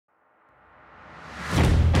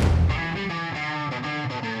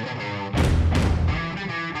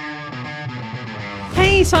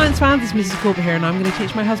Hey science fans, it's Mrs. Corbett here and I'm going to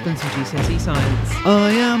teach my husband some GCSE science.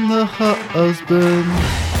 I am the husband.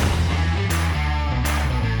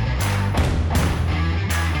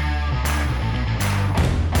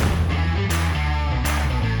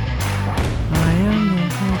 I am the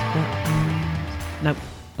husband. Nope.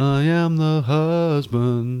 I am the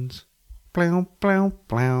husband. Plow, plow,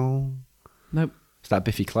 plow. Nope. It's that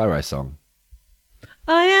Biffy Clyro song.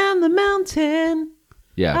 I am the mountain.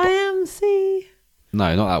 Yeah. I am the sea.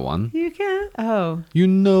 No, not that one. You can. Oh. You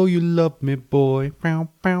know you love me, boy. Pow,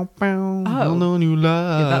 pow, pow. Oh. I know you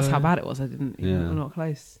love. Yeah, that's how bad it was. I didn't. Yeah. I'm not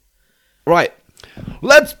close. Right.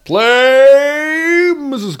 Let's play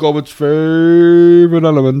Mrs. Corbett's favourite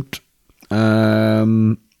element. Do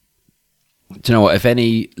you know what? If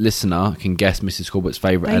any listener can guess Mrs. Corbett's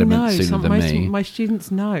favourite element sooner than most me, of my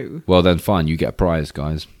students know. well then fine, you get a prize,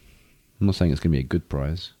 guys. I'm not saying it's going to be a good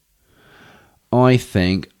prize. I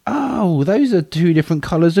think, oh, those are two different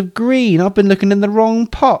colours of green. I've been looking in the wrong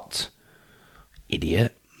pot.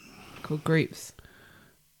 Idiot. Called groups.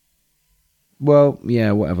 Well,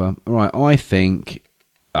 yeah, whatever. All right, I think,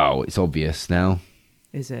 oh, it's obvious now.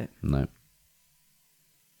 Is it? No.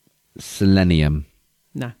 Selenium.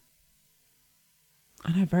 No.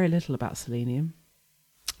 I know very little about selenium.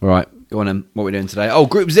 All right, go on then. What are we doing today? Oh,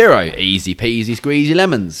 Group 0. Easy peasy, squeezy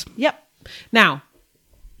lemons. Yep. Now.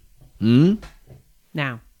 Now.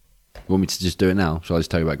 Now. You want me to just do it now? Shall I just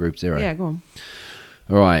tell you about Group 0? Yeah, go on.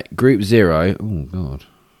 All right, Group 0, oh, God.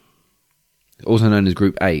 Also known as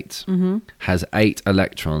Group 8, has 8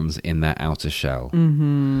 electrons in their outer shell,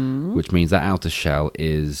 which means that outer shell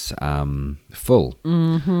is full,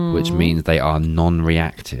 which means they are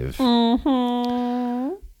non-reactive.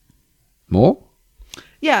 More?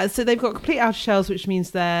 Yeah, so they've got complete outer shells, which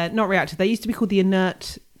means they're not reactive. They used to be called the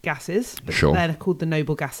inert gases, but Sure. they're called the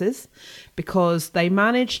noble gases because they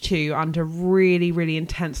manage to, under really, really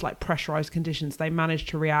intense, like pressurized conditions, they manage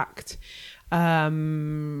to react. I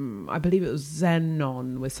believe it was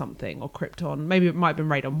xenon with something, or krypton. Maybe it might have been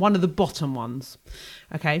radon. One of the bottom ones.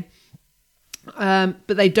 Okay. But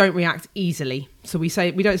they don't react easily. So we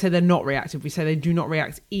don't say they're not reactive. We say they do not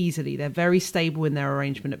react easily. They're very stable in their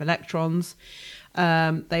arrangement of electrons.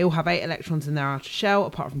 They all have 8 electrons in their outer shell,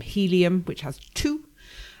 apart from helium, which has 2.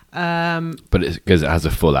 But it's because it has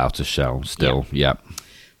a full outer shell still, yeah.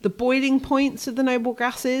 The boiling points of the noble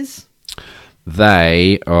gases.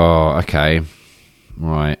 They are, okay,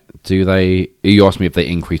 right. You asked me if they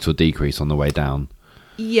increase or decrease on the way down.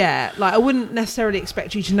 Yeah, like I wouldn't necessarily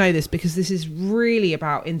expect you to know this because this is really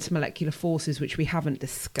about intermolecular forces, which we haven't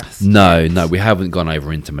discussed. No, we haven't gone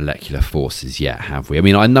over intermolecular forces yet, have we? I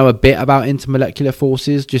mean, I know a bit about intermolecular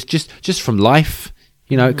forces, just from life.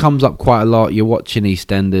 You know, it comes up quite a lot. You're watching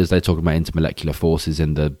EastEnders; they talk about intermolecular forces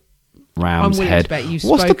in the Ram's Head.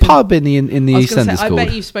 What's the pub in the EastEnders called? I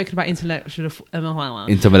bet you've spoken about intermolecular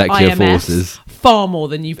IMS forces far more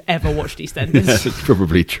than you've ever watched EastEnders. That's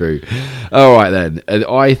probably true. All right then.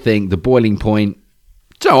 I think the boiling point.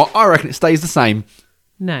 Do you know what? I reckon it stays the same.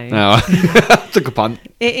 No. Took a punt.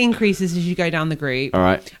 It increases as you go down the group. All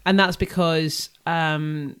right. And that's because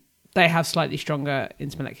they have slightly stronger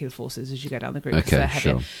intermolecular forces as you go down the group. Okay, they're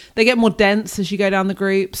heavier. sure. They get more dense as you go down the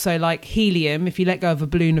group. So like helium, if you let go of a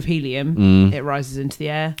balloon of helium, it rises into the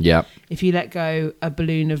air. Yeah. If you let go a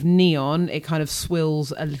balloon of neon, it kind of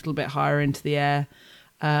swills a little bit higher into the air.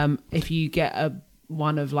 If you get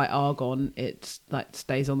one of like argon, it like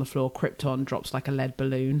stays on the floor. Krypton drops like a lead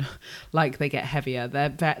balloon. Like they get heavier. They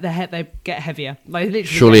get heavier. Like literally.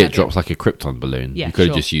 Surely it drops like a krypton balloon. Yeah, you could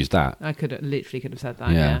have sure. just used that. I could have said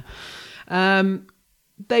that. Yeah.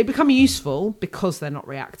 They become useful because they're not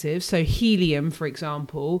reactive. So helium, for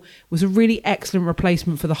example, was a really excellent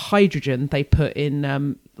replacement for the hydrogen they put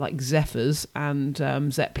in like Zephyrs and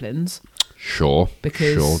Zeppelins. Sure.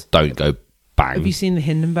 Don't go bang. Have you seen the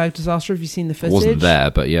Hindenburg disaster? Have you seen the footage? I wasn't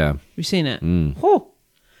there, but yeah. Have you seen it? Oh,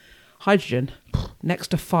 hydrogen next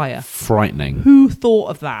to fire. Frightening. Who thought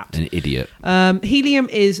of that? An idiot. Helium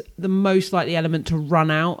is the most likely element to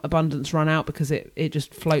abundance run out, because it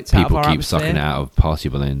just floats out of our People keep atmosphere. sucking it out of party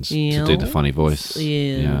balloons to do the funny voice.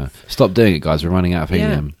 Yeah. Stop doing it, guys. We're running out of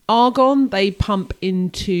helium. Argon, they pump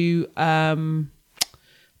into what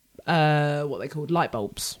they called light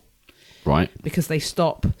bulbs. Right. Because they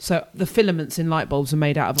stop. So the filaments in light bulbs are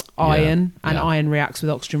made out of iron, and iron reacts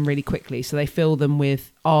with oxygen really quickly. So they fill them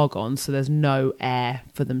with argon, so there's no air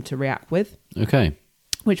for them to react with. Okay.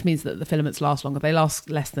 Which means that the filaments last longer. They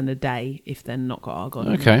last less than a day if they're not got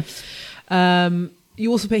argon. Okay.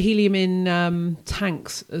 You also put helium in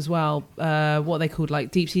tanks as well. What they called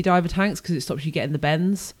like deep sea diver tanks, because it stops you getting the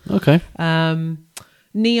bends. Okay.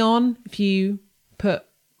 Neon, if you put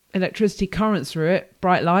electricity currents through it,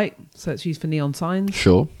 bright light, so it's used for neon signs.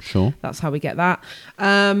 Sure. That's how we get that.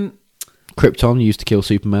 Krypton used to kill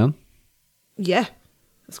Superman. Yeah,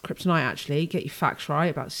 that's kryptonite, actually. Get your facts right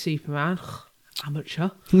about Superman. Amateur.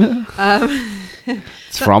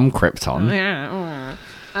 It's from Krypton.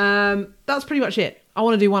 That's pretty much it. I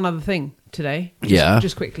want to do one other thing today.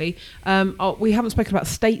 Just quickly. We haven't spoken about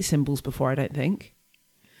state symbols before, I don't think.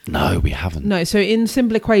 No, we haven't. No, so in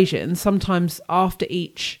simple equations, sometimes after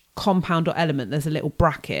each compound or element, there's a little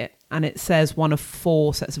bracket, and it says one of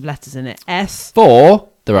 4 sets of letters in it. S. 4?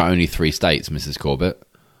 There are only 3 states, Mrs. Corbett.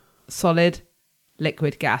 Solid,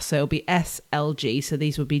 liquid, gas. So it'll be SLG, so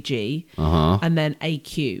these would be G. Uh-huh. And then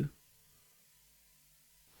AQ.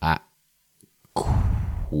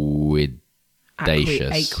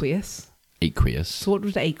 Aqueous. Aqueous. So what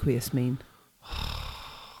does aqueous mean?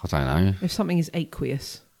 I don't know. If something is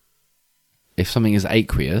aqueous. If something is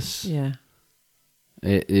aqueous, Yeah.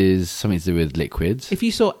 it is something to do with liquids. If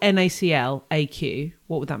you saw NaCl, AQ,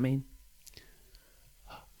 what would that mean?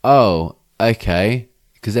 Oh, okay.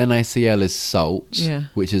 Because NaCl is salt, Yeah.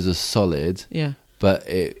 which is a solid. Yeah. But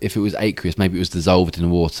if it was aqueous, maybe it was dissolved in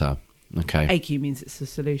water. Okay. AQ means it's a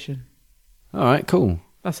solution. All right, cool.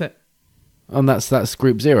 That's it. And that's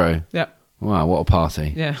group 0. Yep. Wow, what a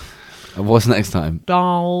party. Yeah. And what's next time?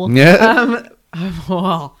 Doll. Yeah.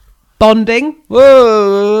 Bonding.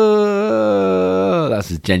 Whoa. That's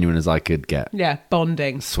as genuine as I could get. Yeah,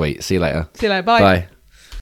 bonding. Sweet. See you later. See you later. Bye. Bye.